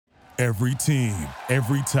Every team,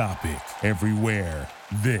 every topic, everywhere.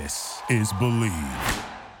 This is Believe.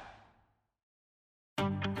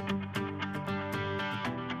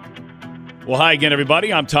 Well, hi again,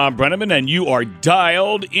 everybody. I'm Thom Brenneman, and you are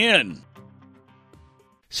dialed in.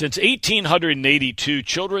 Since 1882,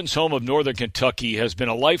 Children's Home of Northern Kentucky has been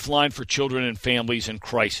a lifeline for children and families in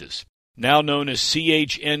crisis. Now known as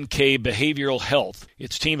CHNK Behavioral Health,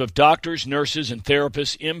 its team of doctors, nurses, and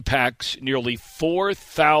therapists impacts nearly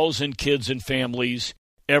 4,000 kids and families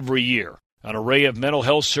every year. An array of mental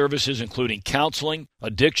health services, including counseling,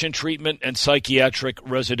 addiction treatment, and psychiatric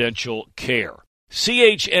residential care.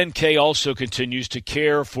 CHNK also continues to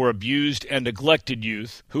care for abused and neglected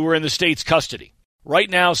youth who are in the state's custody.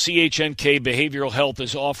 Right now, CHNK Behavioral Health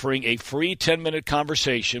is offering a free 10-minute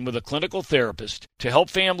conversation with a clinical therapist to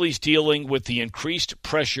help families dealing with the increased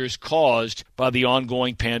pressures caused by the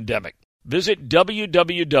ongoing pandemic. Visit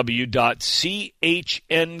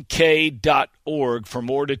www.chnk.org for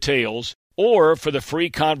more details, or for the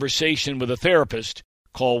free conversation with a therapist,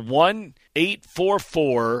 call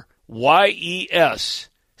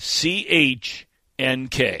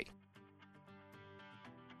 1-844-YES-CHNK.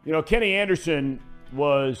 You know, Kenny Anderson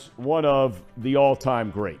was one of the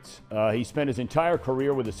all-time greats. He spent his entire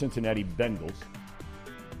career with the Cincinnati Bengals.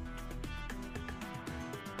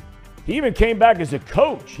 He even came back as a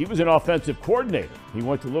coach. He was an offensive coordinator. He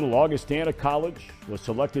went to Little Augustana College, was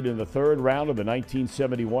selected in the third round of the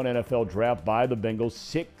 1971 NFL Draft by the Bengals,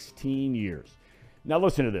 16 years. Now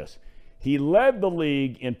listen to this. He led the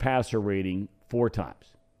league in passer rating 4 times,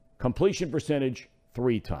 completion percentage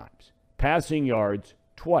 3 times, passing yards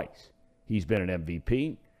twice. He's been an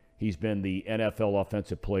MVP. He's been the NFL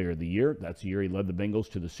Offensive Player of the Year. That's the year he led the Bengals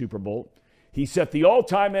to the Super Bowl. He set the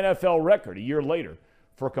all-time NFL record a year later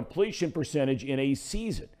for completion percentage in a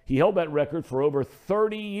season. He held that record for over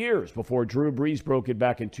 30 years before Drew Brees broke it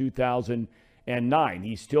back in 2009.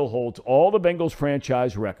 He still holds all the Bengals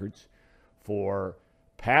franchise records for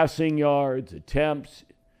passing yards, attempts,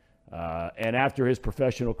 and after his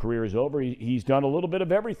professional career is over, he's done a little bit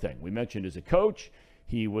of everything. We mentioned as a coach,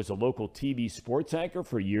 he was a local TV sports anchor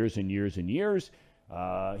for years and years and years.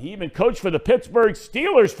 He even coached for the Pittsburgh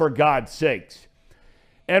Steelers, for God's sakes,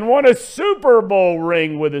 and won a Super Bowl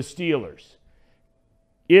ring with the Steelers.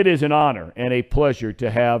 It is an honor and a pleasure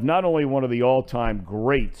to have not only one of the all-time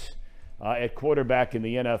greats at quarterback in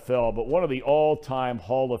the NFL, but one of the all-time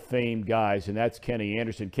Hall of Fame guys, and that's Kenny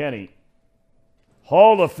Anderson. Kenny,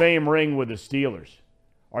 Hall of Fame ring with the Steelers.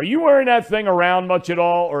 Are you wearing that thing around much at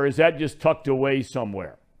all, or is that just tucked away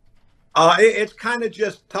somewhere? It's kind of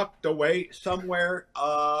just tucked away somewhere.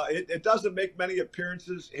 It doesn't make many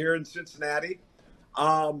appearances here in Cincinnati.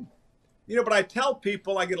 But I tell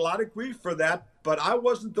people, I get a lot of grief for that, but I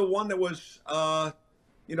wasn't the one that was,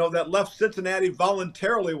 that left Cincinnati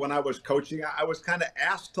voluntarily when I was coaching. I was kind of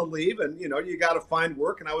asked to leave, and, you got to find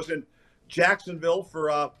work. And I was in Jacksonville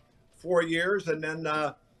for 4 years, and then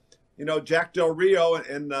Jack Del Rio,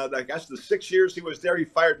 and I guess the 6 years he was there, he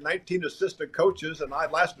fired 19 assistant coaches, and I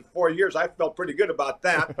lasted 4 years. I felt pretty good about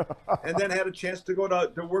that. And then had a chance to go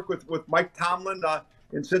to work with Mike Tomlin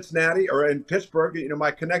in Cincinnati or in Pittsburgh. My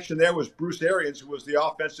connection there was Bruce Arians, who was the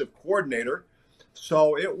offensive coordinator.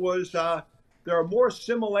 So it was there are more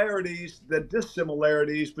similarities than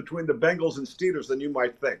dissimilarities between the Bengals and Steelers than you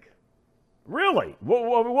might think. Really?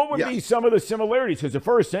 What would be some of the similarities? Because the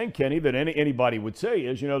first thing, Kenny, that anybody would say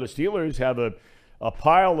is, the Steelers have a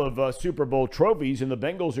pile of Super Bowl trophies, and the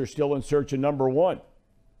Bengals are still in search of number 1.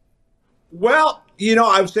 Well,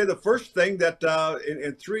 I would say the first thing that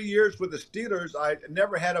in 3 years with the Steelers, I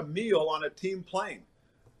never had a meal on a team plane.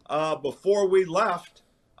 Before we left,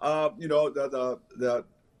 to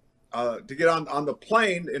get on the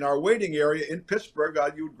plane in our waiting area in Pittsburgh,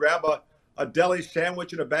 you would grab a deli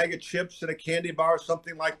sandwich and a bag of chips and a candy bar or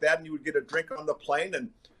something like that, and you would get a drink on the plane. And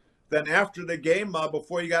then after the game,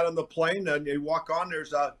 before you got on the plane and you walk on,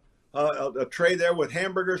 there's a tray there with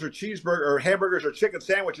hamburgers or cheeseburger or hamburgers or chicken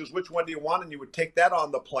sandwiches. Which one do you want? And you would take that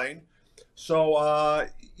on the plane. So,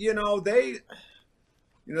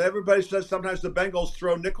 everybody says sometimes the Bengals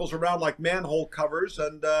throw nickels around like manhole covers.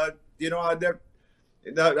 And, I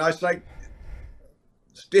was like,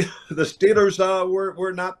 the Steelers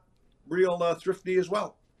were not real thrifty as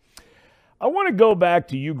well. I want to go back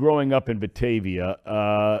to you growing up in Batavia.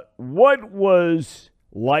 What was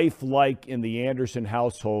life like in the Anderson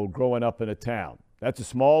household growing up in a town? That's a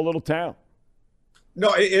small little town.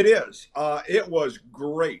 No, it is. It was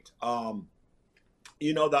great. My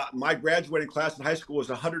graduating class in high school was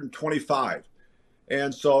 125.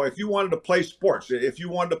 And so if you wanted to play sports, if you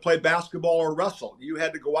wanted to play basketball or wrestle, you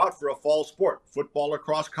had to go out for a fall sport, football or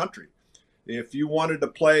cross country. If you wanted to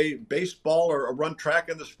play baseball or run track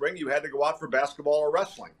in the spring, you had to go out for basketball or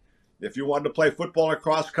wrestling. If you wanted to play football or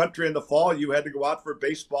cross country in the fall, you had to go out for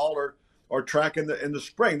baseball or track in the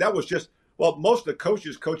spring. That was just, well, most of the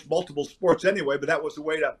coaches coach multiple sports anyway, but that was the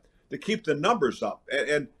way to keep the numbers up.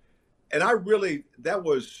 And I really, that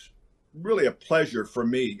was really a pleasure for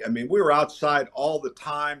me. I mean, we were outside all the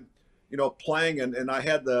time, playing, and I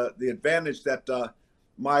had the advantage that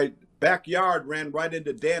my backyard ran right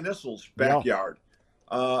into Dan Issel's backyard.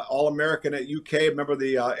 All-American at UK, member of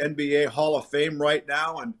the NBA Hall of Fame right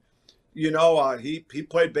now. And, he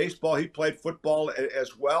played baseball, he played football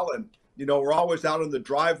as well. And, we're always out in the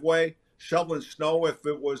driveway shoveling snow if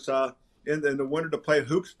it was in the winter to play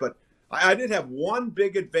hoops. But I did have one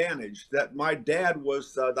big advantage, that my dad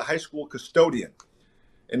was the high school custodian.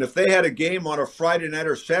 And if they had a game on a Friday night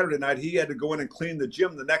or Saturday night, he had to go in and clean the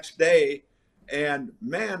gym the next day. And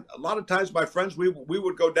man, a lot of times my friends, we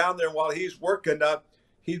would go down there while he's working.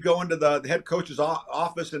 He'd go into the head coach's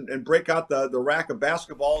office and break out the rack of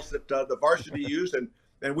basketballs that the varsity used,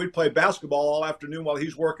 and we'd play basketball all afternoon while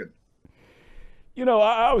he's working.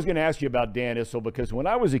 I was going to ask you about Dan Issel, because when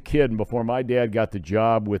I was a kid and before my dad got the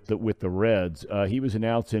job with the Reds, he was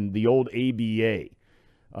announcing the old ABA,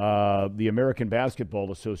 the American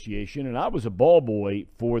Basketball Association, and I was a ball boy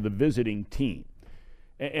for the visiting team.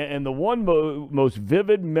 And the one most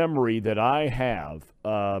vivid memory that I have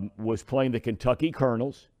was playing the Kentucky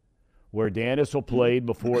Colonels, where Dan Issel played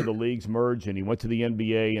before the leagues merged, and he went to the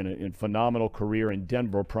NBA and a phenomenal career in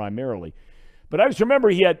Denver primarily. But I just remember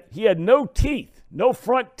he had no teeth, no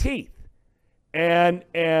front teeth. And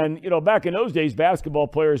back in those days, basketball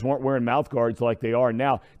players weren't wearing mouth guards like they are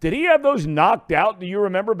now. Did he have those knocked out? Do you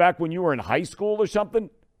remember back when you were in high school or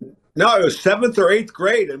something? No, it was 7th or 8th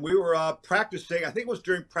grade, and we were practicing. I think it was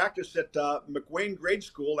during practice at McWayne Grade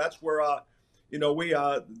School. That's where, we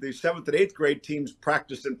the 7th and 8th grade teams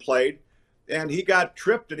practiced and played. And he got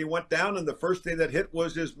tripped, and he went down, and the first thing that hit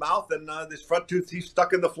was his mouth, and his front tooth, he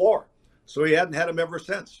stuck in the floor. So he hadn't had him ever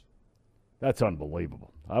since. That's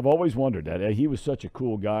unbelievable. I've always wondered that. He was such a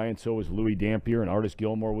cool guy, and so was Louis Dampier, and Artis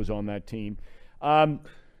Gilmore was on that team.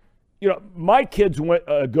 My kids went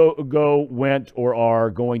or are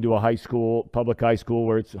going to a high school, public high school,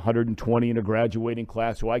 where it's 120 in a graduating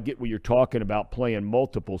class. So I get what you're talking about, playing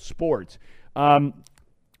multiple sports.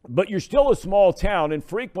 But you're still a small town, and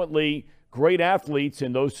frequently great athletes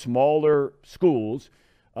in those smaller schools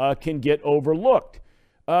can get overlooked.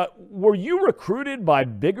 Were you recruited by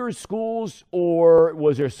bigger schools, or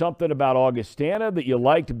was there something about Augustana that you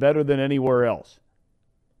liked better than anywhere else?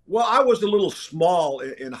 Well, I was a little small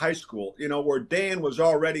in high school, where Dan was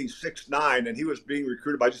already 6'9", and he was being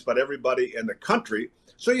recruited by just about everybody in the country.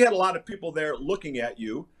 So you had a lot of people there looking at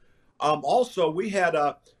you. Also, we had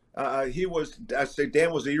Dan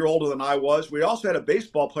was a year older than I was. We also had a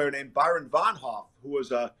baseball player named Byron Von Hoff, who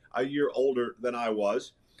was a year older than I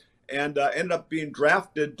was, and ended up being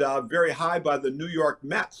drafted very high by the New York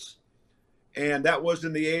Mets. And that was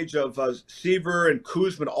in the age of Seaver and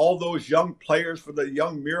Kuzma, all those young players for the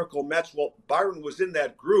young Miracle Mets. Well, Byron was in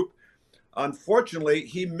that group. Unfortunately,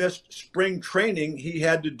 he missed spring training. He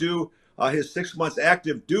had to do his 6 months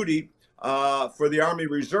active duty for the Army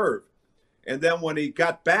Reserve. And then when he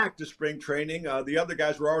got back to spring training, the other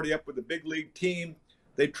guys were already up with the big league team.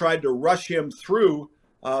 They tried to rush him through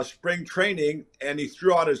spring training, and he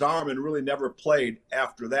threw out his arm and really never played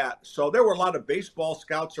after that. So there were a lot of baseball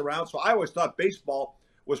scouts around. So I always thought baseball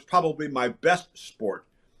was probably my best sport.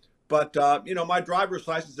 But, my driver's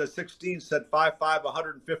license at 16 said 5'5",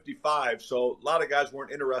 155. So a lot of guys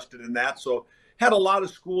weren't interested in that. So had a lot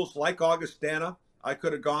of schools like Augustana I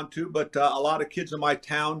could have gone to, but a lot of kids in my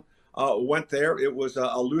town went there. It was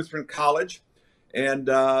a Lutheran college. And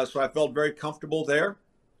so I felt very comfortable there.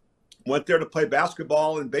 Went there to play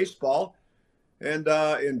basketball and baseball. And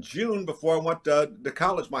in June, before I went to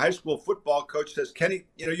college, my high school football coach says, Kenny,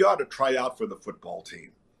 you ought to try out for the football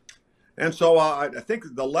team. And so I think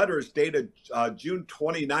the letter is dated June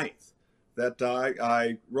 29th that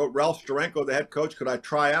I wrote Ralph Starenko, the head coach, could I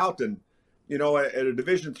try out? And, at a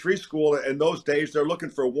Division III school in those days, they're looking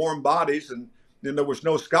for warm bodies, and there was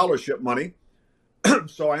no scholarship money.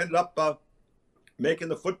 So I ended up making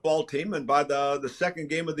the football team. And by the second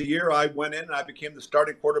game of the year, I went in and I became the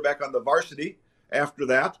starting quarterback on the varsity after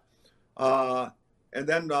that. And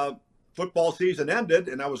then football season ended,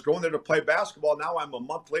 and I was going there to play basketball. Now I'm a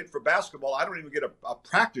month late for basketball. I don't even get a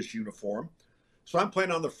practice uniform. So I'm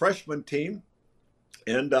playing on the freshman team.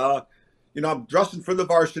 And, I'm dressing for the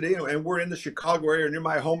varsity, and we're in the Chicago area near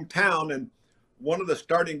my hometown. And one of the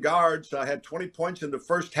starting guards had 20 points in the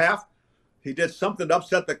first half. He did something to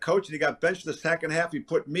upset the coach, and he got benched the second half. He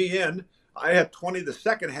put me in. I had 20 the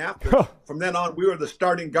second half. But from then on, we were the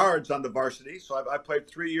starting guards on the varsity. So I played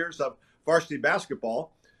 3 years of varsity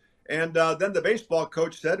basketball. And then the baseball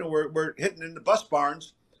coach said, and we're hitting in the bus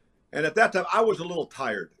barns. And at that time, I was a little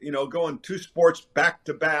tired, going 2 sports back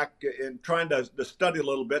to back and trying to study a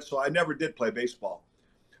little bit. So I never did play baseball.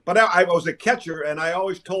 But I was a catcher, and I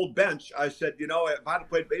always told bench, I said, if I had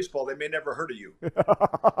played baseball, they may never heard of you.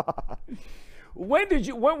 When did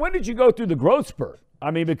you go through the growth spurt? I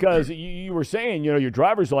mean, because you were saying, your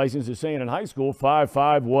driver's license is saying in high school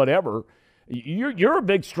 5'5", whatever. You're a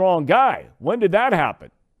big, strong guy. When did that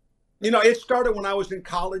happen? It started when I was in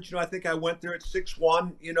college. I think I went there at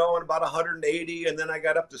 6'1", and about 180, and then I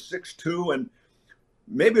got up to 6'2", and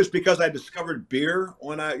maybe it's because I discovered beer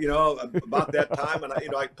when about that time, and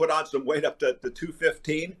I put on some weight up to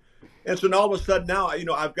 215, and so all of a sudden now,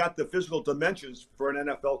 I've got the physical dimensions for an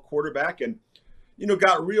NFL quarterback, and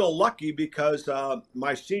got real lucky because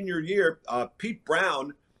my senior year, Pete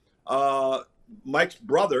Brown, Mike's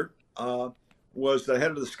brother, was the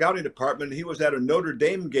head of the scouting department. He was at a Notre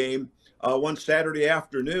Dame game one Saturday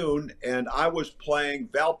afternoon, and I was playing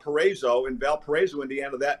Valparaiso in Valparaiso,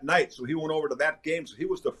 Indiana that night. So he went over to that game. So he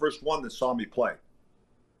was the first one that saw me play.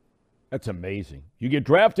 That's amazing. You get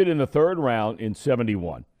drafted in the 3rd round in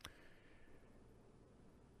 71.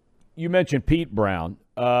 You mentioned Pete Brown.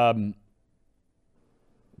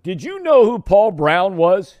 Did you know who Paul Brown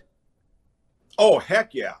was? Oh,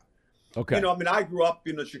 heck yeah. Okay. I grew up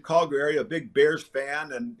in the Chicago area, a big Bears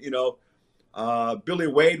fan, and, Billy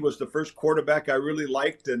Wade was the first quarterback I really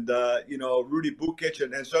liked, and, Rudy Bukic.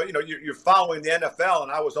 And so, you're following the NFL,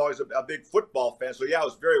 and I was always a big football fan. So, yeah, I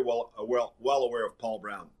was very well aware of Paul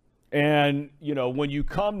Brown. And, when you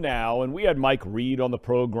come now, and we had Mike Reed on the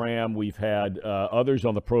program, we've had others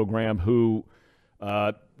on the program who,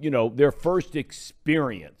 their first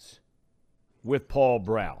experience with Paul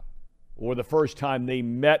Brown, or the first time they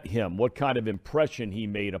met him, what kind of impression he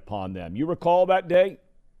made upon them. You recall that day?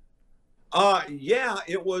 Yeah,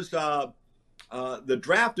 it was the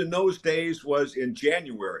draft in those days was in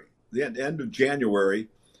January, the end of January.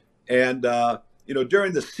 And,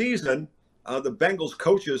 during the season, the Bengals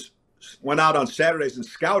coaches went out on Saturdays and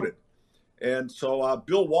scouted. And so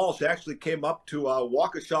Bill Walsh actually came up to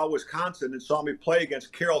Waukesha, Wisconsin, and saw me play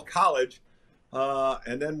against Carroll College.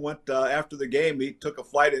 And then went after the game. He took a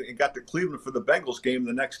flight and got to Cleveland for the Bengals game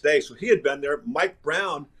the next day. So he had been there. Mike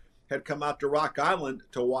Brown had come out to Rock Island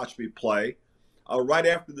to watch me play. Right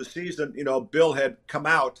after the season, Bill had come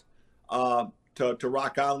out to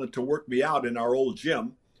Rock Island to work me out in our old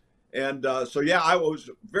gym. And so, yeah, I was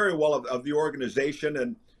very well of the organization.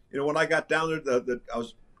 And, when I got down there, I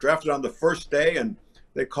was drafted on the first day, and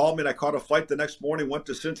they called me, and I caught a flight the next morning, went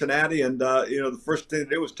to Cincinnati, and, the first thing to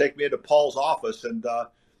do was take me into Paul's office. And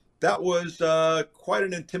that was quite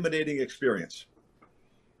an intimidating experience.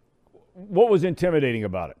 What was intimidating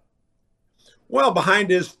about it? Well, behind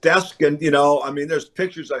his desk, and, there's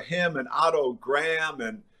pictures of him and Otto Graham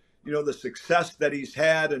and, the success that he's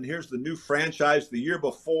had. And here's the new franchise the year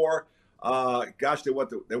before.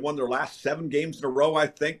 They won their last 7 games in a row, I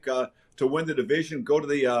think, to win the division, go to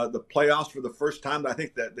the playoffs for the first time. I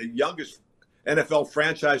think that the youngest NFL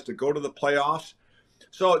franchise to go to the playoffs.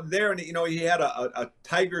 So there, and he had a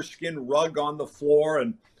tiger skin rug on the floor,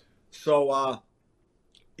 and so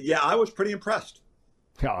yeah, I was pretty impressed.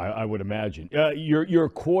 Yeah, I would imagine. Your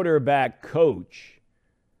quarterback coach,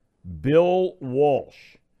 Bill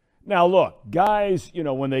Walsh. Now, look, guys,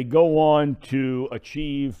 when they go on to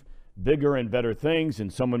achieve bigger and better things,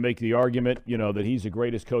 and someone make the argument, that he's the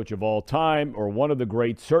greatest coach of all time, or one of the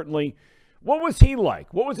greats, certainly. What was he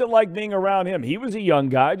like? What was it like being around him? He was a young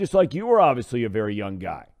guy, just like you were obviously a very young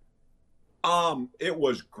guy. It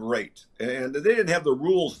was great. And they didn't have the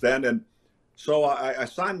rules then. And so I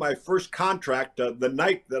signed my first contract the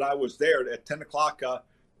night that I was there at 10 o'clock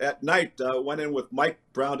at night. Went in with Mike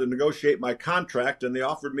Brown to negotiate my contract, and they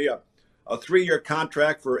offered me a 3-year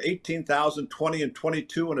contract for $18,000, $20,000, and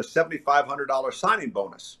 $22,000, and a $7,500 signing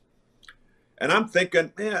bonus. And I'm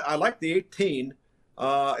thinking, I like the 18.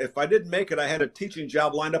 If I didn't make it, I had a teaching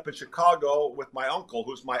job lined up in Chicago with my uncle,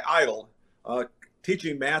 who's my idol,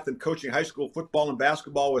 teaching math and coaching high school football and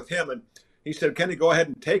basketball with him. And he said, Kenny, go ahead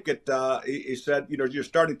and take it. He said, your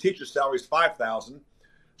starting teacher salary is $5,000.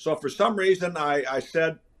 So for some reason, I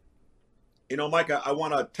said, Mike, I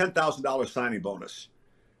want a $10,000 signing bonus.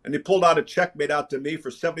 And he pulled out a check made out to me for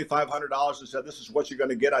 $7,500 and said, this is what you're going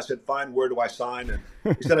to get. I said, fine, where do I sign?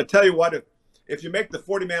 And he said, I tell you what, if you make the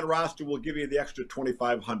 40-man roster, we'll give you the extra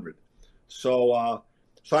 $2,500. So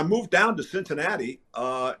I moved down to Cincinnati,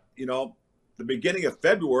 the beginning of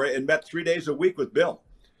February, and met 3 days a week with Bill.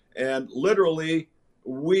 And literally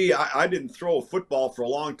I didn't throw a football for a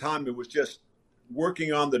long time. It was just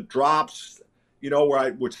working on the drops, where I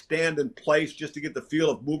would stand in place just to get the feel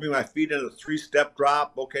of moving my feet in a 3-step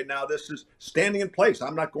drop. Okay, now this is standing in place.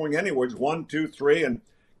 I'm not going anywhere. It's 1, 2, 3, and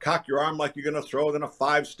cock your arm like you're going to throw, then a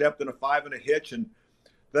 5-step, then a 5 and a hitch. And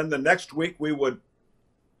then the next week we would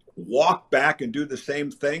walk back and do the same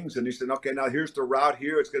things. And he said, okay, now here's the route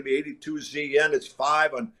here. It's going to be 82 Z in, it's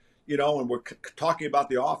 5. And we're talking about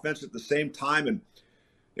the offense at the same time. And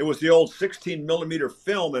it was the old 16 millimeter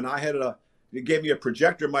film. And he gave me a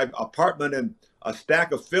projector in my apartment and a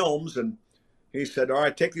stack of films. And he said, all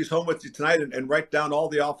right, take these home with you tonight and write down all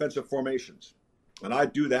the offensive formations. And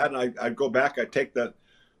I'd do that. And I'd go back, I'd take the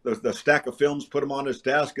stack of films, put them on his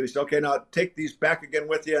desk. And he said, okay, now take these back again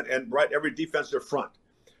with you and write every defensive front.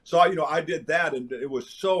 So, I did that. And it was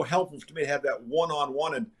so helpful to me to have that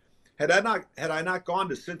one-on-one. And had I not gone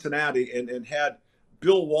to Cincinnati and had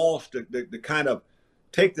Bill Walsh to kind of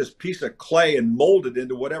take this piece of clay and mold it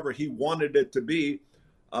into whatever he wanted it to be,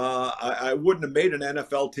 I wouldn't have made an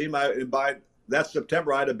NFL team. And by that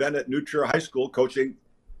September, I'd have been at New Trier High School coaching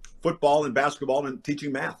football and basketball and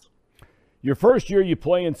teaching math. Your first year, you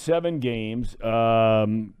play in 7 games.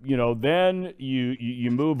 Then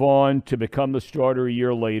you move on to become the starter a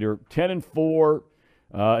year later. 10-4.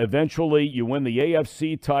 Eventually, you win the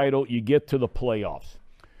AFC title. You get to the playoffs.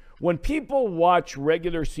 When people watch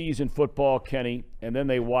regular season football, Kenny, and then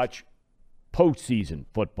they watch postseason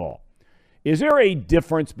football, is there a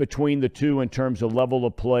difference between the two in terms of level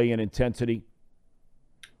of play and intensity?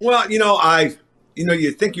 Well,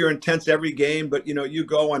 you think you're intense every game, but you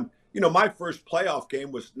go and my first playoff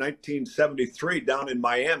game was 1973 down in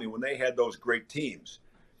Miami when they had those great teams,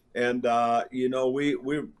 and we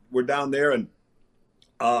were down there, and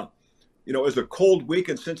it was a cold week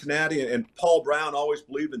in Cincinnati, and Paul Brown always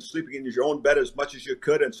believed in sleeping in your own bed as much as you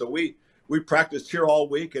could, and so we practiced here all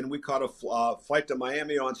week, and we caught a flight to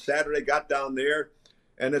Miami on Saturday, got down there,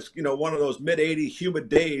 and it's one of those mid-80 humid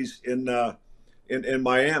days in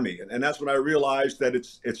Miami, and that's when I realized that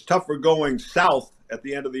it's tougher going south at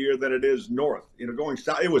the end of the year than it is north. Going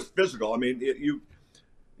south, it was physical. I mean, you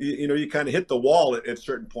kind of hit the wall at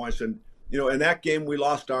certain points, and in that game we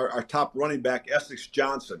lost our top running back, Essex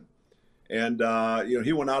Johnson, and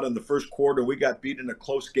he went out in the first quarter. We got beat in a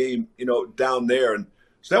close game, down there, and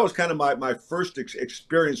so that was kind of my first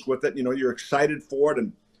experience with it. You're excited for it,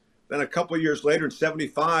 and then a couple of years later in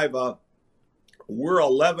 '75, we're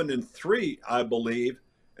 11-3, I believe.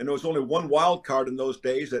 And there was only one wild card in those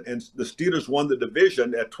days, and the Steelers won the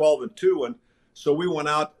division at 12-2, and so we went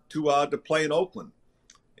out to play in Oakland.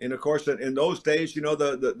 And of course, in those days,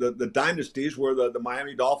 the dynasties were the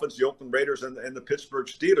Miami Dolphins, the Oakland Raiders, and the Pittsburgh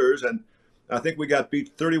Steelers, and I think we got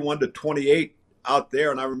beat 31-28 out there.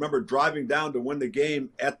 And I remember driving down to win the game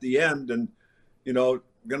at the end, and going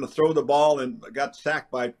to throw the ball, and got sacked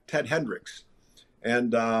by Ted Hendricks.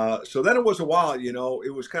 And so then it was a while,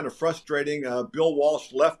 it was kind of frustrating. Bill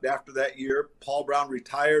Walsh left after that year. Paul Brown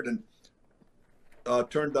retired and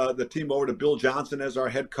turned the team over to Bill Johnson as our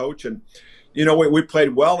head coach. And, we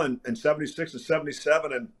played well in 76 and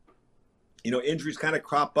 77. And, injuries kind of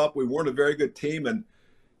crop up. We weren't a very good team. And,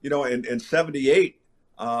 in 78,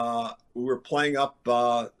 we were playing up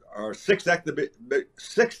our sixth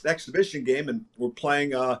exhibition game, and we're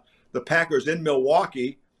playing the Packers in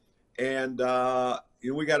Milwaukee. And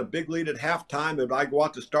we got a big lead at halftime, and I go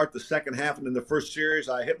out to start the second half. And in the first series,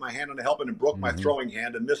 I hit my hand on the helmet and broke my throwing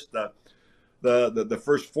hand and missed the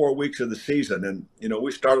first 4 weeks of the season. And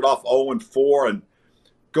we started off 0-4 and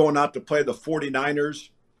going out to play the 49ers,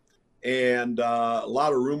 and a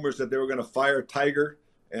lot of rumors that they were going to fire Tiger.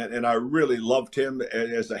 And I really loved him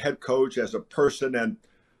as a head coach, as a person. And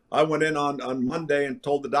I went in on Monday and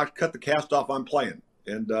told the doctor, cut the cast off, I'm playing.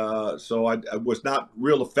 And so I was not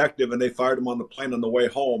real effective, and they fired him on the plane on the way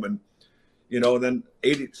home. And, then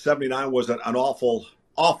 79 was an awful,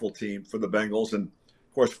 awful team for the Bengals. And,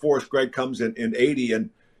 of course, Forrest Gregg comes in 80. And,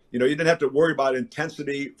 you didn't have to worry about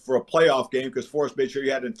intensity for a playoff game because Forrest made sure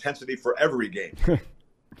you had intensity for every game.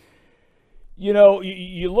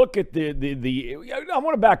 You look at the I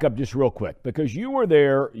want to back up just real quick because you were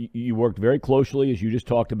there. You worked very closely, as you just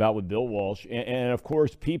talked about, with Bill Walsh. And of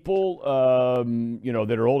course, people,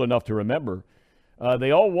 that are old enough to remember,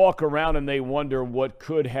 they all walk around and they wonder what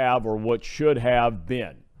could have or what should have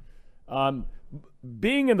been.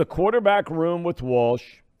 Being in the quarterback room with Walsh,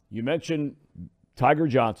 you mentioned Tiger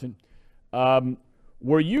Johnson.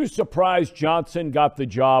 Were you surprised Johnson got the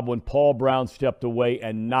job when Paul Brown stepped away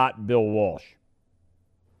and not Bill Walsh?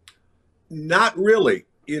 Not really,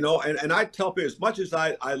 and I tell people, as much as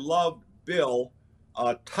I love Bill,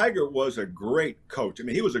 Tiger was a great coach. I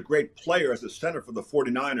mean, he was a great player as a center for the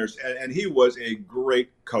 49ers, and he was a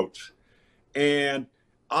great coach. And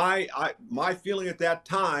my feeling at that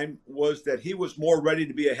time was that he was more ready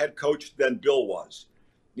to be a head coach than Bill was.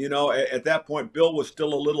 At that point, Bill was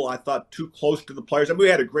still a little, I thought, too close to the players. I mean, we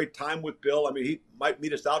had a great time with Bill. I mean, he might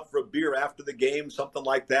meet us out for a beer after the game, something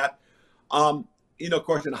like that. Of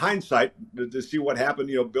course, in hindsight, to see what happened,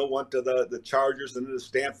 Bill went to the Chargers and then to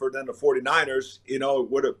Stanford and the 49ers,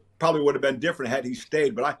 probably would have been different had he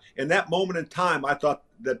stayed. But in that moment in time, I thought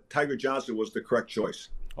that Tiger Johnson was the correct choice.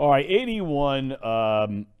 All right, 81,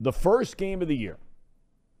 the first game of the year.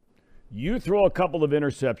 You throw a couple of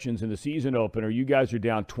interceptions in the season opener. You guys are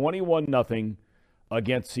down 21-0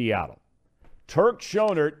 against Seattle. Turk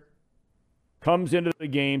Schonert comes into the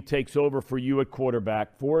game, takes over for you at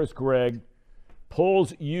quarterback. Forrest Gregg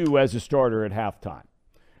pulls you as a starter at halftime.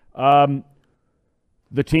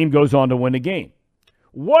 The team goes on to win the game.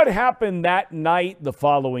 What happened that night, the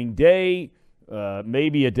following day,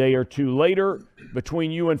 maybe a day or two later,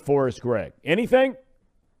 between you and Forrest Gregg? Anything?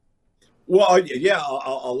 Well, yeah,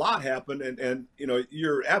 a lot happened, and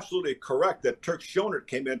you're absolutely correct that Turk Schonert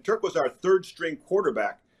came in. Turk was our third-string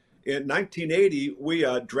quarterback. In 1980, we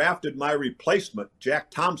drafted my replacement,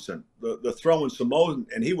 Jack Thompson, the throwing Samoan,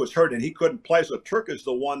 and he was hurt and he couldn't play. So Turk is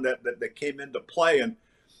the one that came into play, and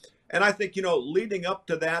I think leading up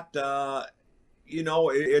to that,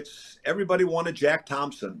 it's everybody wanted Jack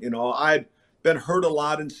Thompson. I'd been hurt a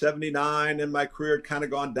lot in '79, and my career had kind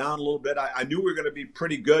of gone down a little bit. I knew we were going to be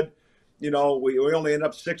pretty good. We only ended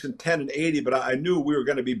up 6-10 in '80, but I knew we were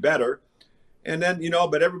going to be better. And then,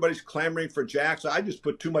 but everybody's clamoring for Jack. So I just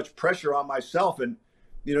put too much pressure on myself. And,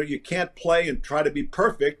 you can't play and try to be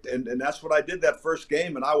perfect. And that's what I did that first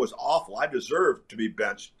game. And I was awful. I deserved to be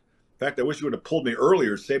benched. In fact, I wish you would have pulled me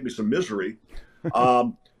earlier, saved me some misery.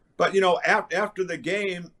 But, after the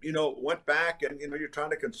game, went back and, you're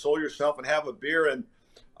trying to console yourself and have a beer. And,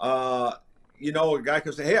 a guy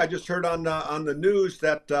could say, hey, I just heard on the news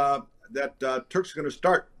that Turk's going to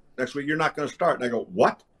start next week. You're not going to start. And I go,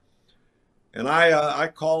 what? And I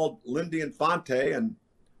called Lindy Infante, and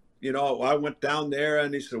I went down there,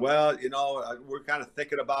 and he said, well, we're kind of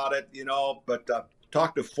thinking about it, but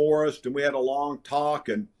talked to Forrest, and we had a long talk,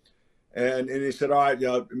 and he said, all right,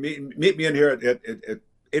 meet me in here at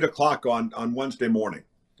 8 o'clock on Wednesday morning.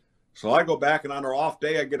 So I go back, and on our off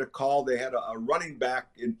day, I get a call. They had a running back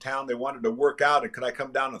in town. They wanted to work out, and could I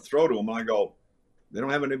come down and throw to him? And I go, they don't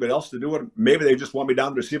have anybody else to do it. Maybe they just want me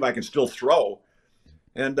down to see if I can still throw.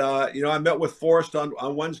 And, I met with Forrest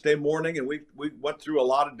on Wednesday morning, and we went through a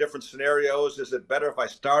lot of different scenarios. Is it better if I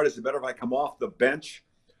start? Is it better if I come off the bench?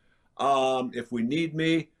 If we need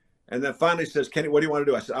me? And then finally says, Kenny, what do you want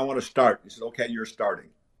to do? I said, I want to start. He said, okay, you're starting.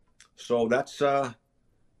 So that's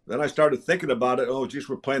then I started thinking about it. Oh, geez,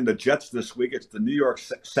 we're playing the Jets this week. It's the New York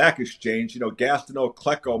Sack Exchange. Gastineau,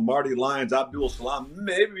 Klecko, Marty Lyons, Abdul Salam.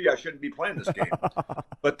 Maybe I shouldn't be playing this game.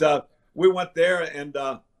 But we went there, and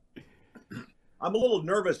I'm a little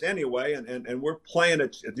nervous anyway, and we're playing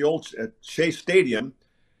at the old Shea Stadium,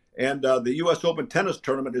 and the U.S. Open tennis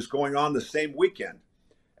tournament is going on the same weekend.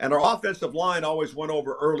 And our offensive line always went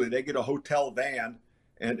over early. They get a hotel van,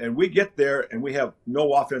 and we get there, and we have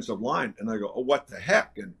no offensive line. And I go, oh, what the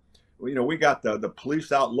heck? And, we got the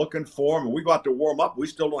police out looking for them, and we got to warm up. We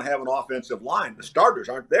still don't have an offensive line. The starters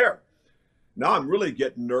aren't there. Now I'm really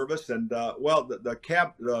getting nervous, and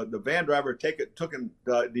the van driver took in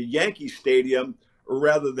the Yankee Stadium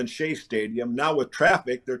rather than Shea Stadium. Now with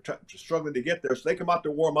traffic, they're struggling to get there, so they come out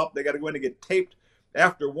to warm up. They got to go in and get taped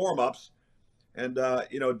after warm-ups. And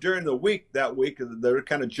during the week, they're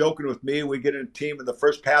kind of joking with me. We get in a team, and the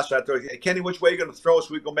first pass I throw, hey, Kenny, which way are you going to throw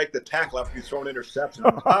so we can make the tackle after you throw an interception?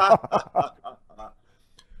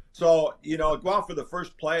 So, go out for the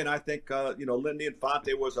first play, and I think, Lindy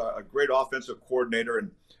Infante was a great offensive coordinator.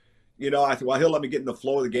 And, I thought, well, he'll let me get in the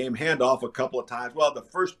flow of the game, hand off a couple of times. Well, the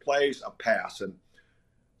first play's a pass. And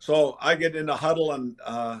so I get in the huddle, and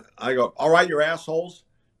I go, all right, you assholes.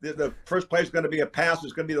 The first play is going to be a pass.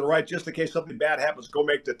 It's going to be the right, just in case something bad happens, go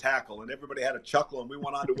make the tackle. And everybody had a chuckle, and we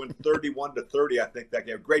went on to win 31-30, I think, that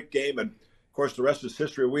game. Great game. And, of course, the rest is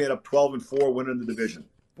history. We ended up 12-4, winning the division.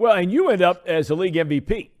 Well, and you end up as a league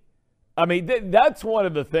MVP. I mean, that's one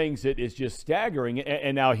of the things that is just staggering.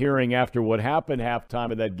 And now hearing after what happened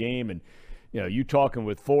halftime of that game, and you talking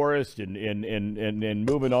with Forrest and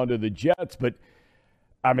moving on to the Jets. But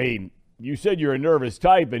I mean, you said you're a nervous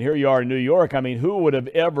type, and here you are in New York. I mean, who would have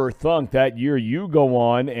ever thunk that year you go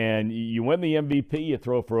on and you win the MVP? You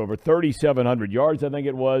throw for over 3,700 yards, I think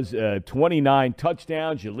it was, 29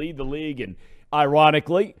 touchdowns. You lead the league, and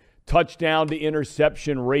ironically, touchdown to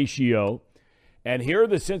interception ratio. And here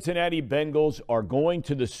the Cincinnati Bengals are going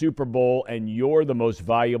to the Super Bowl, and you're the most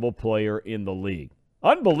valuable player in the league.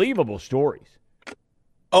 Unbelievable stories.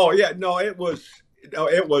 Oh yeah, no, it was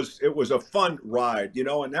a fun ride,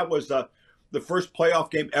 and that was the first playoff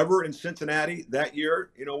game ever in Cincinnati that year.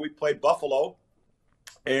 We played Buffalo,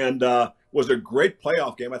 and was a great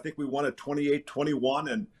playoff game. I think we won at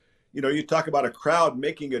 28-21, and you talk about a crowd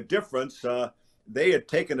making a difference. They had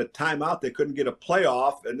taken a timeout. They couldn't get a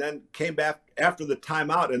playoff, and then came back after the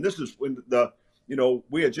timeout. And this is when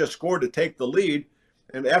we had just scored to take the lead.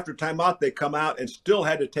 And after timeout, they come out and still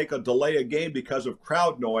had to take a delay a game because of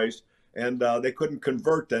crowd noise, and they couldn't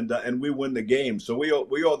convert, and we win the game. So we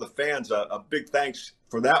owe the fans a big thanks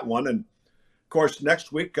for that one. And of course,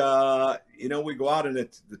 next week, we go out and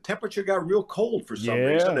the temperature got real cold for some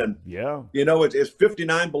reason, and it's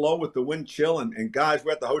 59 below with the wind chill, and guys,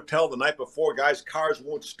 we're at the hotel the night before. Guys' cars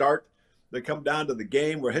won't start. They come down to the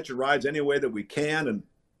game. We're hitching rides any way that we can, and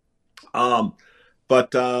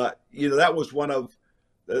that was one of.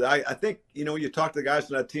 I think, you talk to the guys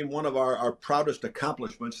on that team, one of our proudest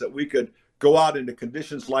accomplishments, that we could go out into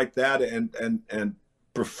conditions like that and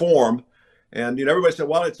perform. And, everybody said,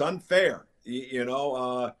 well, it's unfair.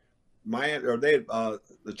 Miami, or the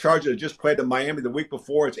Chargers had just played in Miami the week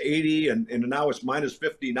before. It's 80 and now it's minus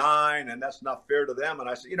 59, and that's not fair to them. And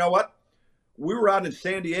I said, you know what? We were out in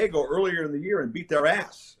San Diego earlier in the year and beat their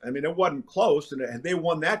ass. I mean, it wasn't close. And had they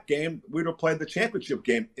won that game, we'd have played the championship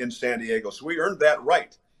game in San Diego. So we earned that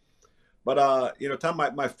right. But, Tom,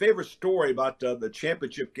 my favorite story about the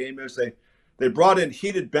championship game is they brought in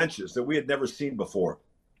heated benches that we had never seen before.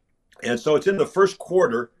 And so it's in the first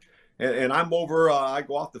quarter, and I'm over. I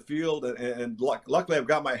go off the field, and luckily I've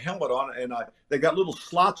got my helmet on, and they got little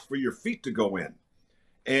slots for your feet to go in.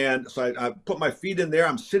 And so I put my feet in there.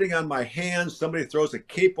 I'm sitting on my hands. Somebody throws a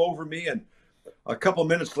cape over me, and a couple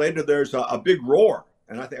minutes later, there's a big roar.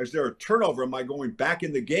 And I think, is there a turnover? Am I going back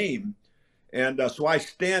in the game? And so I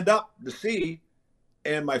stand up to see,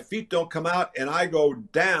 and my feet don't come out, and I go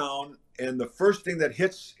down, and the first thing that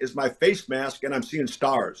hits is my face mask, and I'm seeing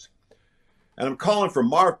stars. And I'm calling for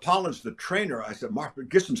Marv Pollins, the trainer. I said, Marv,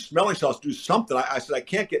 get some smelling salts, do something. I said, I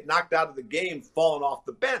can't get knocked out of the game falling off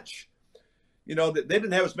the bench. They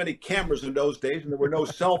didn't have as many cameras in those days, and there were no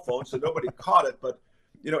cell phones, so nobody caught it. But,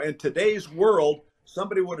 in today's world,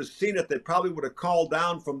 somebody would have seen it. They probably would have called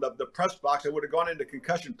down from the press box. They would have gone into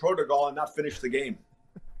concussion protocol and not finished the game.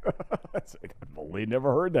 I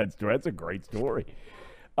never heard that story. That's a great story.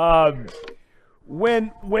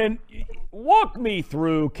 When walk me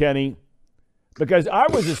through, Kenny, because I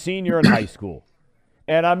was a senior in high school.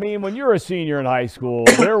 And, I mean, when you're a senior in high school,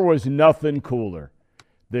 there was nothing cooler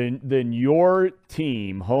than your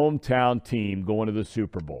team, hometown team, going to the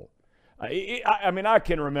Super Bowl. I mean, I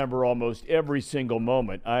can remember almost every single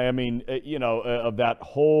moment. Of that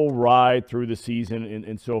whole ride through the season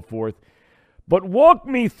and so forth. But walk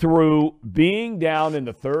me through being down in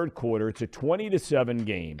the third quarter. It's a 20-7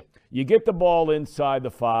 game. You get the ball inside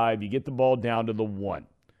the 5. You get the ball down to the 1.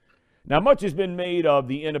 Now, much has been made of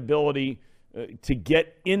the inability to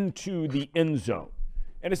get into the end zone.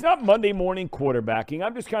 And it's not Monday morning quarterbacking.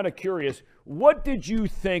 I'm just kind of curious, what did you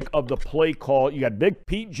think of the play call? You got big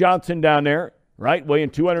Pete Johnson down there, right,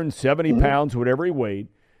 weighing 270 pounds, whatever he weighed.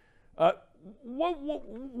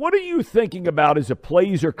 What are you thinking about as the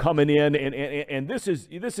plays are coming in, and this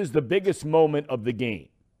is the biggest moment of the game?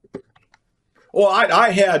 Well,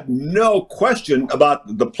 I had no question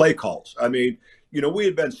about the play calls. I mean, we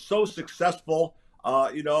had been so successful,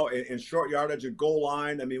 in short yardage and goal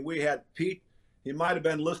line. I mean, we had Pete. He might have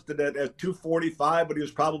been listed at 245, but he was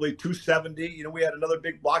probably 270. We had another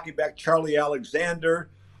big blocking back, Charlie Alexander.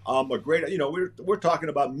 A great, we're talking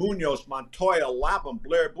about Munoz, Montoya, Lapham,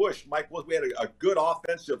 Blair Bush, Mike Willis. We had a good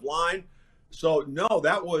offensive line. So, no,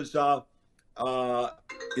 that was, no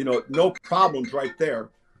problems right there.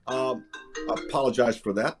 I apologize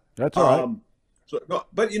for that. That's all right.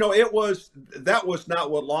 But that was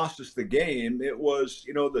not what lost us the game. It was,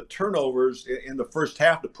 the turnovers in the first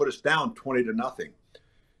half to put us down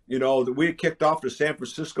 20-0. We kicked off to San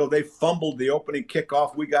Francisco. They fumbled the opening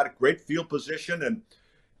kickoff. We got a great field position and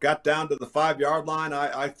got down to the 5-yard line.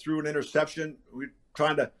 I threw an interception. We're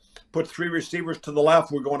trying to put 3 receivers to the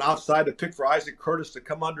left. We're going outside to pick for Isaac Curtis to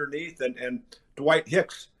come underneath, and Dwight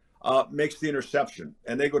Hicks makes the interception,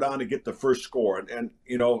 and they go down to get the first score. And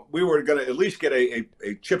we were going to at least get a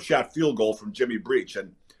chip shot field goal from Jimmy Breach.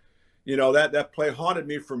 And, that play haunted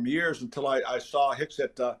me for years until I saw Hicks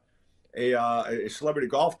at a celebrity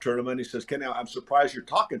golf tournament. He says, Kenny, I'm surprised you're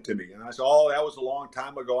talking to me. And I said, oh, that was a long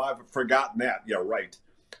time ago. I've forgotten that. Yeah, right.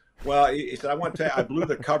 Well, he said, I want to tell you, I blew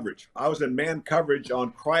the coverage. I was in man coverage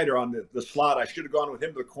on Kreider on the slot. I should have gone with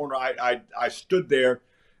him to the corner. I stood there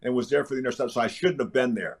and was there for the interception, so I shouldn't have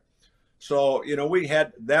been there. So, we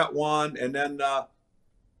had that one, and then,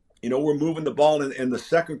 we're moving the ball in the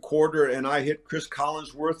second quarter, and I hit Chris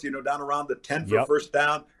Collinsworth, down around the 10 for first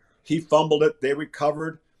down. He fumbled it. They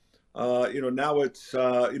recovered. Now it's,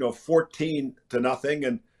 14-0,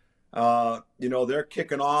 and, they're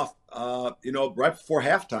kicking off, right before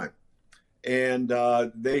halftime. And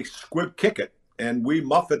they squib kick it, and we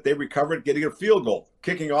muff it. They recover it, getting a field goal.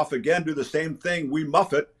 Kicking off again, do the same thing. We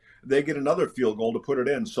muff it. They get another field goal to put it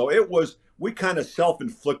in. So we kind of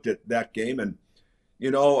self-inflicted that game. And,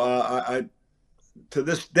 I to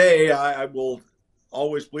this day, I will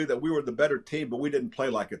always believe that we were the better team, but we didn't play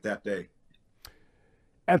like it that day.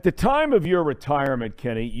 At the time of your retirement,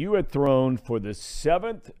 Kenny, you had thrown for the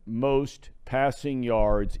 7th most passing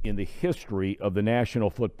yards in the history of the National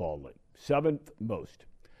Football League. 7th most.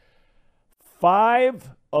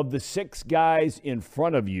 5 of the 6 guys in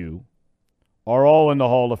front of you are all in the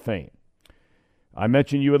Hall of Fame. I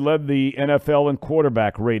mentioned you had led the NFL in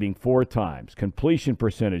quarterback rating 4 times, completion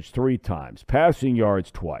percentage 3 times, passing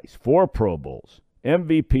yards twice, 4 Pro Bowls,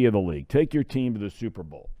 MVP of the league. Take your team to the Super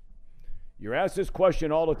Bowl. You're asked this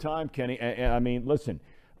question all the time, Kenny. And I mean, listen,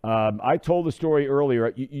 I told the story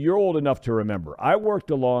earlier. You're old enough to remember. I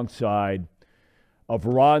worked alongside of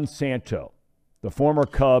Ron Santo, the former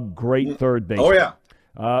Cub, great third baseman. Oh, yeah.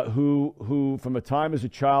 Who from a time as a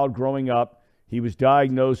child growing up, he was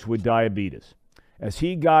diagnosed with diabetes. As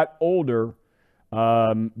he got older,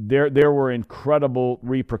 there were incredible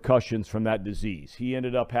repercussions from that disease. He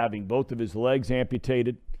ended up having both of his legs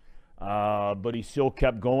amputated, but he still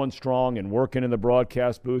kept going strong and working in the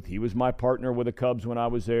broadcast booth. He was my partner with the Cubs when I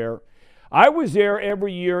was there. I was there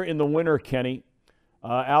every year in the winter, Kenny,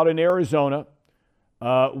 out in Arizona,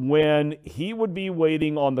 when he would be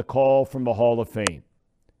waiting on the call from the Hall of Fame.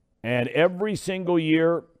 And every single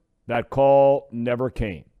year, that call never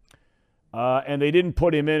came. And they didn't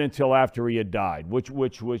put him in until after he had died, which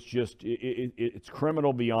was just, it's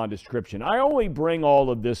criminal beyond description. I only bring all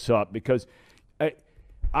of this up because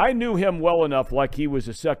I knew him well enough, like he was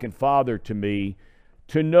a second father to me,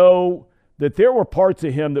 to know that there were parts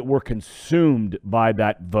of him that were consumed by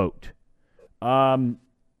that vote. Are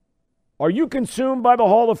you consumed by the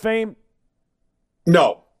Hall of Fame?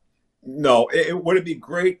 No. Would it be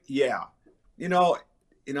great? Yeah.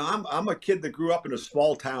 I'm a kid that grew up in a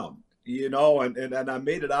small town, and I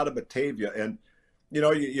made it out of Batavia. And,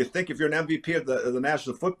 you think if you're an MVP of the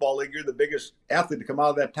National Football League, you're the biggest athlete to come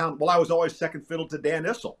out of that town. Well, I was always second fiddle to Dan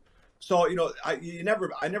Issel. So, I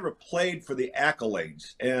never played for the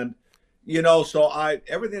accolades. And, so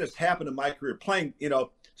everything that's happened in my career, playing,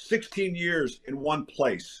 16 years in one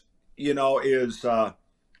place, is,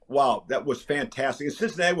 wow, that was fantastic. And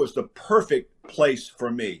Cincinnati was the perfect place for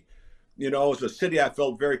me. It was a city I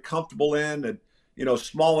felt very comfortable in, and,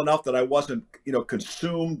 small enough that I wasn't,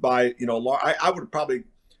 consumed by, I would probably,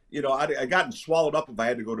 I'd gotten swallowed up if I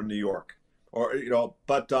had to go to New York or,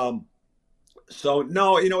 but, so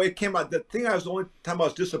no, it came out. The only time I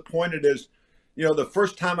was disappointed is, the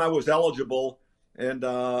first time I was eligible and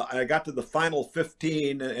I got to the final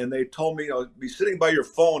 15 and they told me, be sitting by your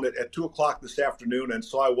phone at 2:00 this afternoon. And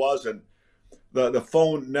so I was, and the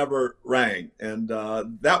phone never rang. And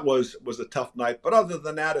that was a tough night. But other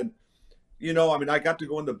than that, and, I got to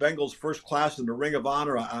go in the Bengals first class in the Ring of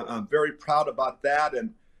Honor. I'm very proud about that.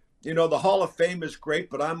 And, the Hall of Fame is great,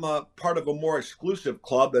 but I'm a part of a more exclusive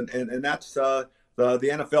club, and that's the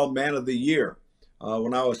NFL Man of the Year.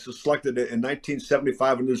 When I was selected in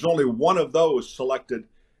 1975, and there's only one of those selected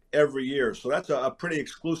every year. So that's a pretty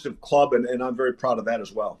exclusive club, and I'm very proud of that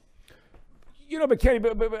as well. But Kenny,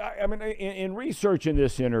 but I mean, in researching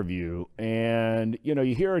this interview, and,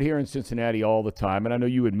 you hear it here in Cincinnati all the time, and I know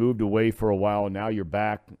you had moved away for a while, and now you're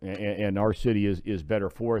back, and our city is better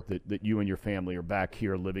for it that you and your family are back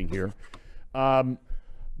here, living here.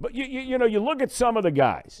 But, you look at some of the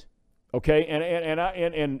guys, okay,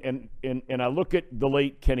 and I look at the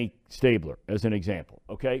late Kenny Stabler as an example,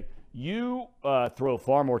 okay? You throw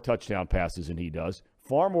far more touchdown passes than he does,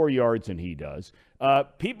 far more yards than he does.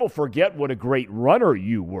 People forget what a great runner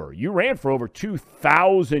you were. You ran for over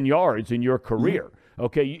 2,000 yards in your career.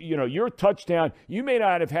 Okay, your touchdown, you may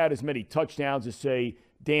not have had as many touchdowns as, say,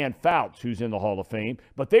 Dan Fouts, who's in the Hall of Fame,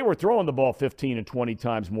 but they were throwing the ball 15 and 20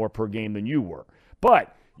 times more per game than you were.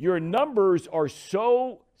 But your numbers are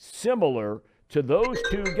so similar to those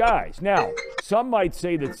two guys. Now, some might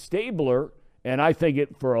say that Stabler, and I think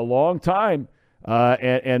it for a long time,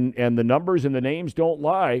 and the numbers and the names don't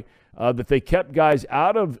lie, that they kept guys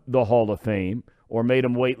out of the Hall of Fame or made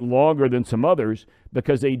them wait longer than some others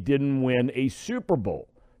because they didn't win a Super Bowl.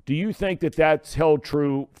 Do you think that that's held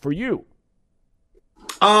true for you?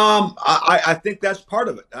 I think that's part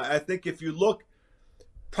of it. I think if you look,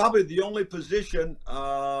 probably the only position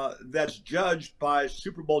that's judged by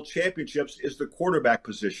Super Bowl championships is the quarterback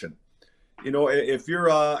position. You know, if you're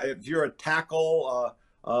a tackle,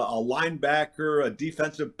 a linebacker, a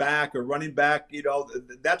defensive back, a running back, you know,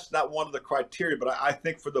 that's not one of the criteria. But I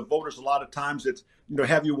think for the voters, a lot of times it's, you know,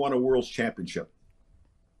 have you won a world's championship?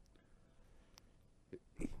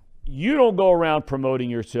 You don't go around promoting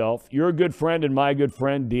yourself. You're a good friend, and my good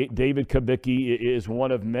friend David Kubicki is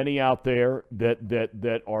one of many out there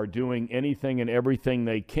that are doing anything and everything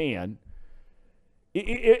they can.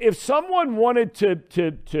 If someone wanted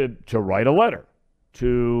to write a letter,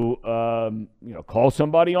 to call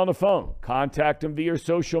somebody on the phone, contact them via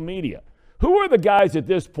social media, who are the guys at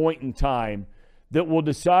this point in time that will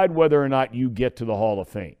decide whether or not you get to the Hall of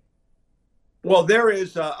Fame? Well, there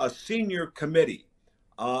is a senior committee.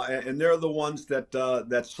 And they're the ones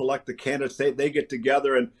that select the candidates. They get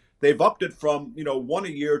together, and they've upped it from, you know, 1 a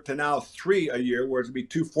year to now 3 a year, where it'll be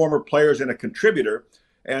 2 former players and a contributor.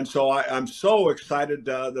 And so I'm so excited.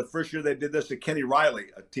 The first year they did this to Kenny Riley,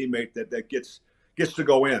 a teammate that gets to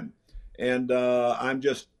go in. And I'm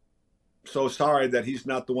just so sorry that he's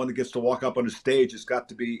not the one that gets to walk up on the stage. It's got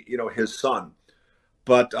to be, you know, his son.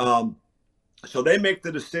 But so they make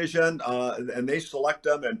the decision and they select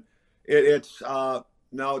them, and it's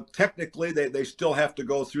now, technically, they still have to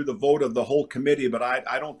go through the vote of the whole committee, but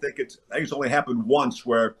I don't think I think it's only happened once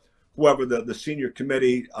where whoever the senior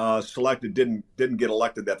committee selected didn't get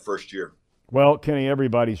elected that first year. Well, Kenny,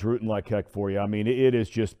 everybody's rooting like heck for you. I mean, it is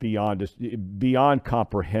just beyond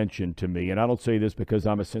comprehension to me. And I don't say this because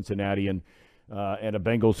I'm a Cincinnatian and a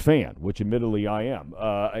Bengals fan, which admittedly I am.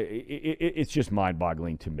 It's just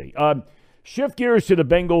mind-boggling to me. Shift gears to the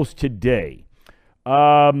Bengals today.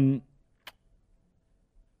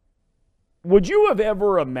 Would you have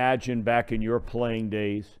ever imagined back in your playing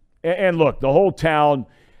days? And look, the whole town,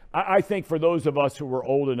 I think for those of us who were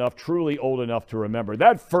old enough, truly old enough to remember,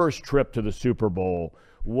 that first trip to the Super Bowl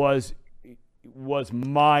was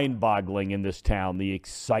mind-boggling in this town, the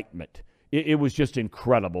excitement. It was just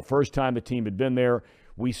incredible. First time the team had been there.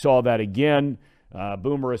 We saw that again.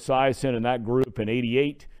 Boomer Esiason and that group in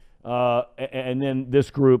 '88, and then this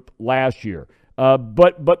group last year.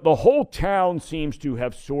 But the whole town seems to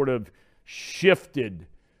have sort of shifted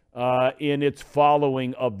in its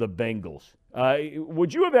following of the Bengals.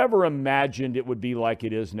 Would you have ever imagined it would be like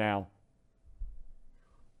it is now?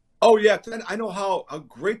 Oh, yeah. I know how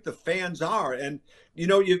great the fans are. And, you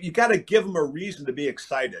know, you got to give them a reason to be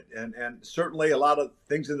excited. And certainly a lot of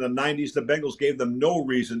things in the 90s, the Bengals gave them no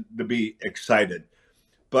reason to be excited.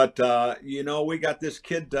 But, you know, we got this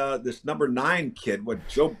kid, this number 9 kid,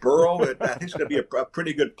 Joe Burrow. I think he's going to be a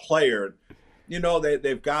pretty good player. You know,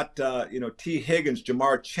 they've got, T. Higgins,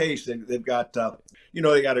 Jamar Chase. They've got,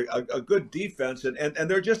 they got a good defense. And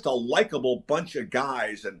they're just a likable bunch of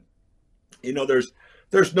guys. And, you know, there's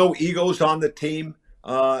no egos on the team.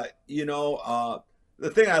 The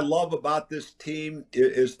thing I love about this team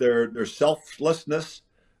is their selflessness,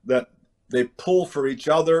 that they pull for each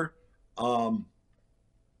other.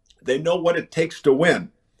 They know what it takes to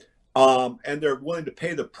win. And they're willing to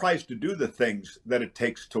pay the price to do the things that it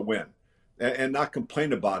takes to win and not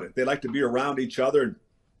complain about it. They like to be around each other.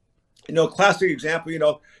 Classic example,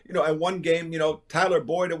 in one game, Tyler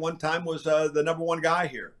Boyd at one time was the number 1 guy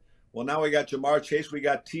here. Well, now we got Jamar Chase, we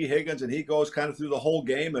got T. Higgins, and he goes kind of through the whole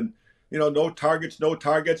game, and no targets,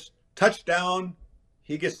 touchdown,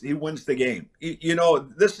 he wins the game.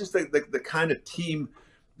 This is the kind of team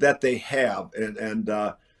that they have, and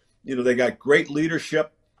they got great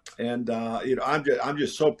leadership, and I'm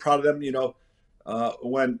just so proud of them.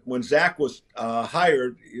 When Zach was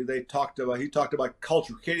hired, he talked about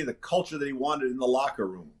culture, creating the culture that he wanted in the locker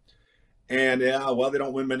room. And they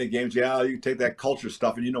don't win many games. Yeah, you take that culture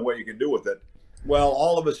stuff and you know what you can do with it. Well,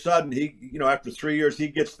 all of a sudden, after 3 years, he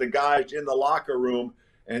gets the guys in the locker room,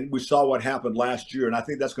 and we saw what happened last year. And I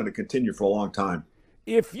think that's going to continue for a long time.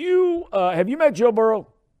 If you have you met Joe Burrow?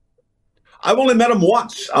 I've only met him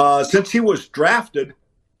once since he was drafted.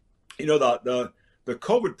 The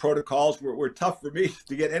COVID protocols were tough for me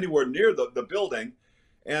to get anywhere near the building,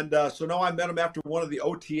 and so now I met him after one of the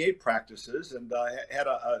OTA practices, and had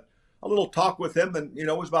a little talk with him, and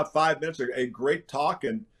it was about 5 minutes, a great talk,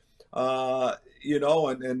 and I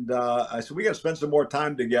said, we got to spend some more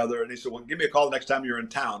time together, and he said, well, give me a call next time you're in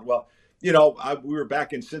town. Well, we were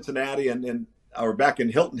back in Cincinnati or back in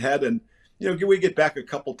Hilton Head, and we get back a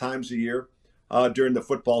couple times a year. during the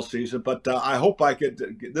football season. But I hope I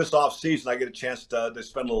could this off season I get a chance to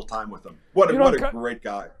spend a little time with him. What a great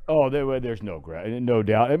guy. Oh, there's no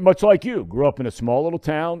doubt. And much like you, grew up in a small little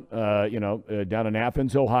town, down in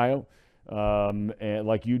Athens, Ohio, and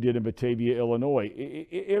like you did in Batavia, Illinois.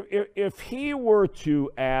 If he were to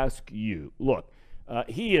ask you, look,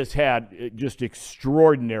 he has had just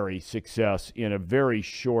extraordinary success in a very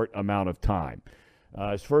short amount of time.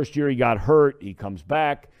 His first year he got hurt. He comes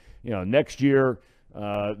back. Next year,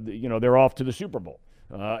 they're off to the Super Bowl.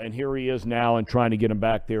 And here he is now and trying to get him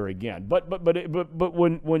back there again. But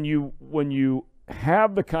when you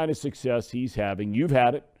have the kind of success he's having, you've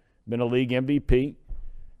had it, been a league MVP,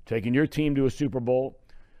 taking your team to a Super Bowl.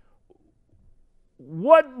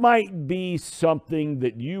 What might be something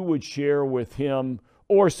that you would share with him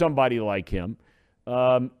or somebody like him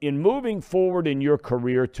in moving forward in your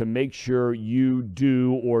career to make sure you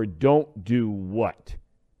do or don't do what?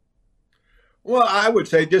 Well, I would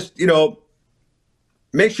say just,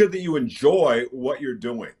 make sure that you enjoy what you're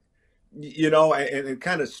doing, and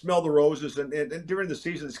kind of smell the roses. And during the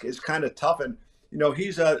season, it's kind of tough. And,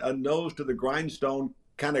 he's a nose to the grindstone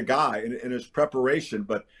kind of guy in his preparation.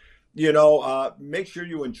 But, make sure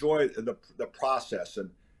you enjoy the process.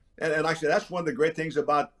 And actually, that's one of the great things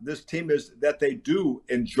about this team is that they do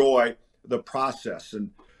enjoy the process.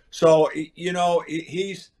 And so,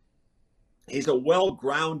 he's a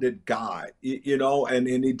well-grounded guy, and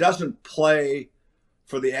he doesn't play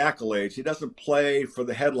for the accolades. He doesn't play for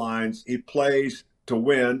the headlines. He plays to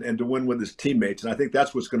win and to win with his teammates. And I think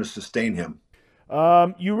that's what's going to sustain him.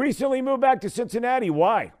 You recently moved back to Cincinnati.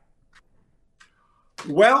 Why?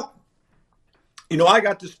 Well, I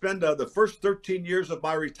got to spend the first 13 years of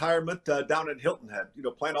my retirement down in Hilton Head,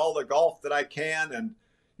 playing all the golf that I can. And,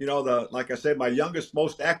 like I said, my youngest,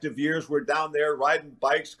 most active years were down there riding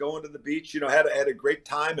bikes, going to the beach, had a great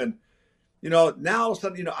time. And, now all of a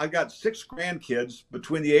sudden, I got 6 grandkids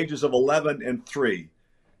between the ages of 11 and 3.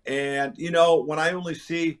 And, when I only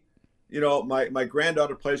see, my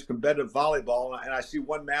granddaughter plays competitive volleyball and I see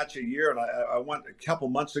one match a year, and I went a couple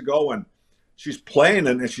months ago and she's playing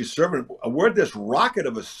and she's serving. Where'd this rocket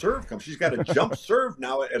of a serve come? She's got a jump serve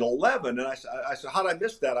now at 11. And I said, how did I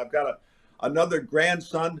miss that? I've got another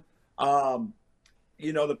grandson,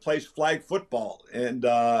 that plays flag football. And,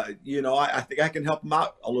 I think I can help him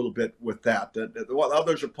out a little bit with that. While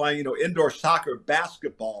others are playing, indoor soccer,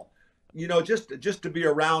 basketball, just to be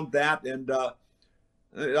around that. And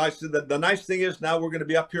I said that the nice thing is now we're going to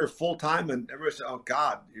be up here full time. And everybody said, oh,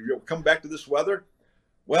 God, you're coming back to this weather?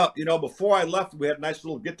 Well, before I left, we had a nice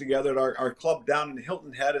little get together at our club down in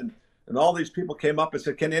Hilton Head. And all these people came up and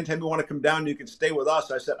said, Ken, anytime you want to come down, you can stay with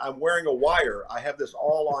us. I said, I'm wearing a wire. I have this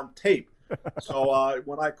all on tape. So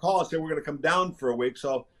when I call, I say we're going to come down for a week.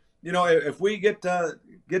 So, if we get where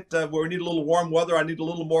we need a little warm weather, I need a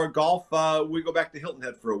little more golf, we go back to Hilton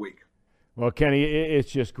Head for a week. Well, Kenny, it's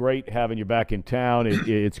just great having you back in town.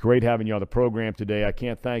 It's great having you on the program today. I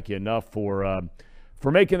can't thank you enough for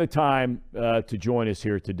making the time to join us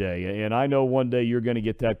here today. And I know one day you're going to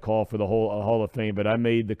get that call for the Hall of Fame, but I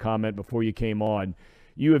made the comment before you came on.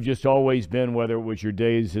 You have just always been, whether it was your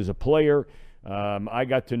days as a player, I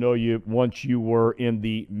got to know you once you were in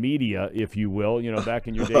the media, if you will, back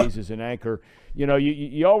in your days as an anchor.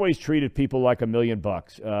 You always treated people like $1 million,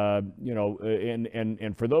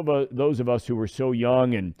 and for those of us who were so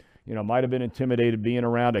young and, might have been intimidated being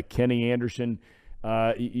around a Kenny Anderson,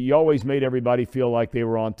 you always made everybody feel like they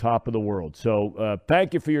were on top of the world. So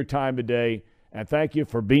thank you for your time today, and thank you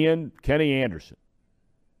for being Kenny Anderson.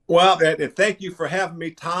 Well, and thank you for having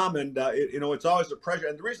me, Tom. And, it's always a pleasure.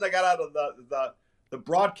 And the reason I got out of the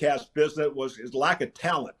broadcast business is lack of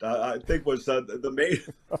talent, I think was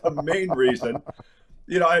the main reason.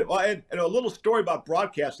 And a little story about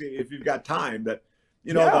broadcasting, if you've got time, that,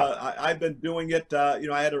 I've been doing it.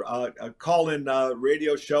 I had a call-in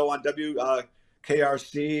radio show on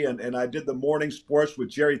KRC, and I did the morning sports with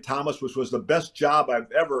Jerry Thomas, which was the best job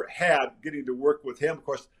I've ever had, getting to work with him. Of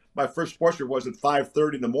course, my first sports report was at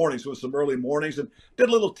 5:30 in the morning, so it was some early mornings, and did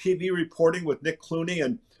a little TV reporting with Nick Clooney,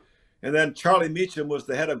 and then Charlie Meacham was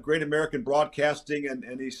the head of Great American Broadcasting,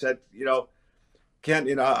 and he said,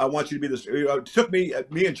 Ken, I want you to be this. It took me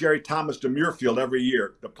and Jerry Thomas to Muirfield every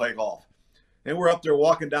year to play golf, and we're up there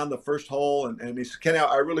walking down the first hole, and he said, Ken,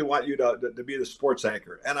 I really want you to be the sports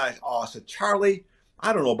anchor. And I said, Charlie,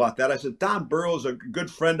 I don't know about that. I said, Don Burrow's a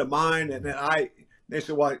good friend of mine, and they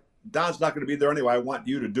said, well, Don's not going to be there anyway. I want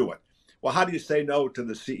you to do it. Well, how do you say no to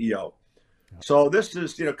the CEO? So this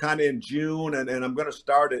is, kind of in June, and I'm going to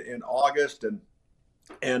start it in August.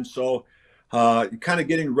 And so kind of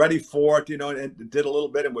getting ready for it, and did a little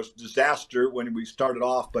bit. It was disaster when we started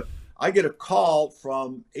off, but I get a call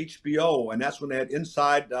from HBO, and that's when they had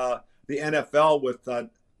Inside the NFL with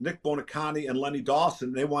Nick Bonacani and Lenny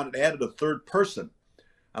Dawson. They wanted added a third person.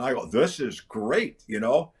 And I go, this is great, you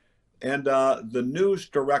know. And the news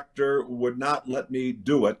director would not let me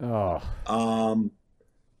do it.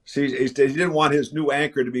 See, he didn't want his new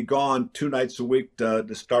anchor to be gone 2 nights a week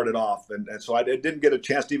to start it off. And so I didn't get a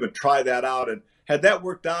chance to even try that out. And had that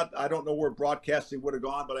worked out, I don't know where broadcasting would have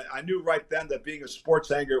gone, but I knew right then that being a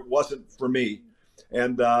sports anchor wasn't for me.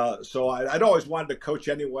 And so I'd always wanted to coach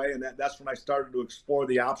anyway. And that's when I started to explore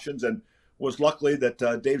the options, and was luckily that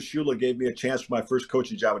Dave Shula gave me a chance for my first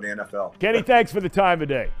coaching job in the NFL. Kenny, thanks for the time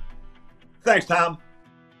today. Thanks, Tom.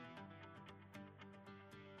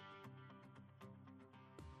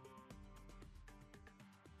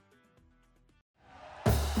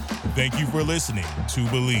 Thank you for listening to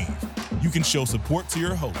Believe. You can show support to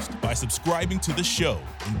your host by subscribing to the show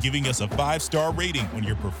and giving us a 5-star rating on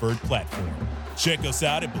your preferred platform. Check us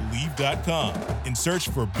out at Believe.com and search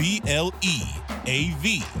for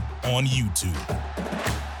BLEAV on YouTube.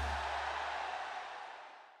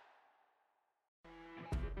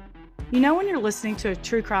 You know when you're listening to a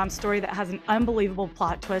true crime story that has an unbelievable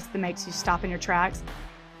plot twist that makes you stop in your tracks?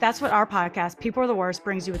 That's what our podcast, People Are the Worst,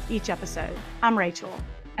 brings you with each episode. I'm Rachel.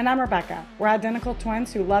 And I'm Rebecca. We're identical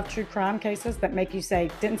twins who love true crime cases that make you say,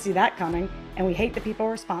 didn't see that coming, and we hate the people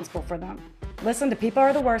responsible for them. Listen to People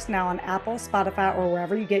Are the Worst now on Apple, Spotify, or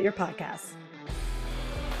wherever you get your podcasts.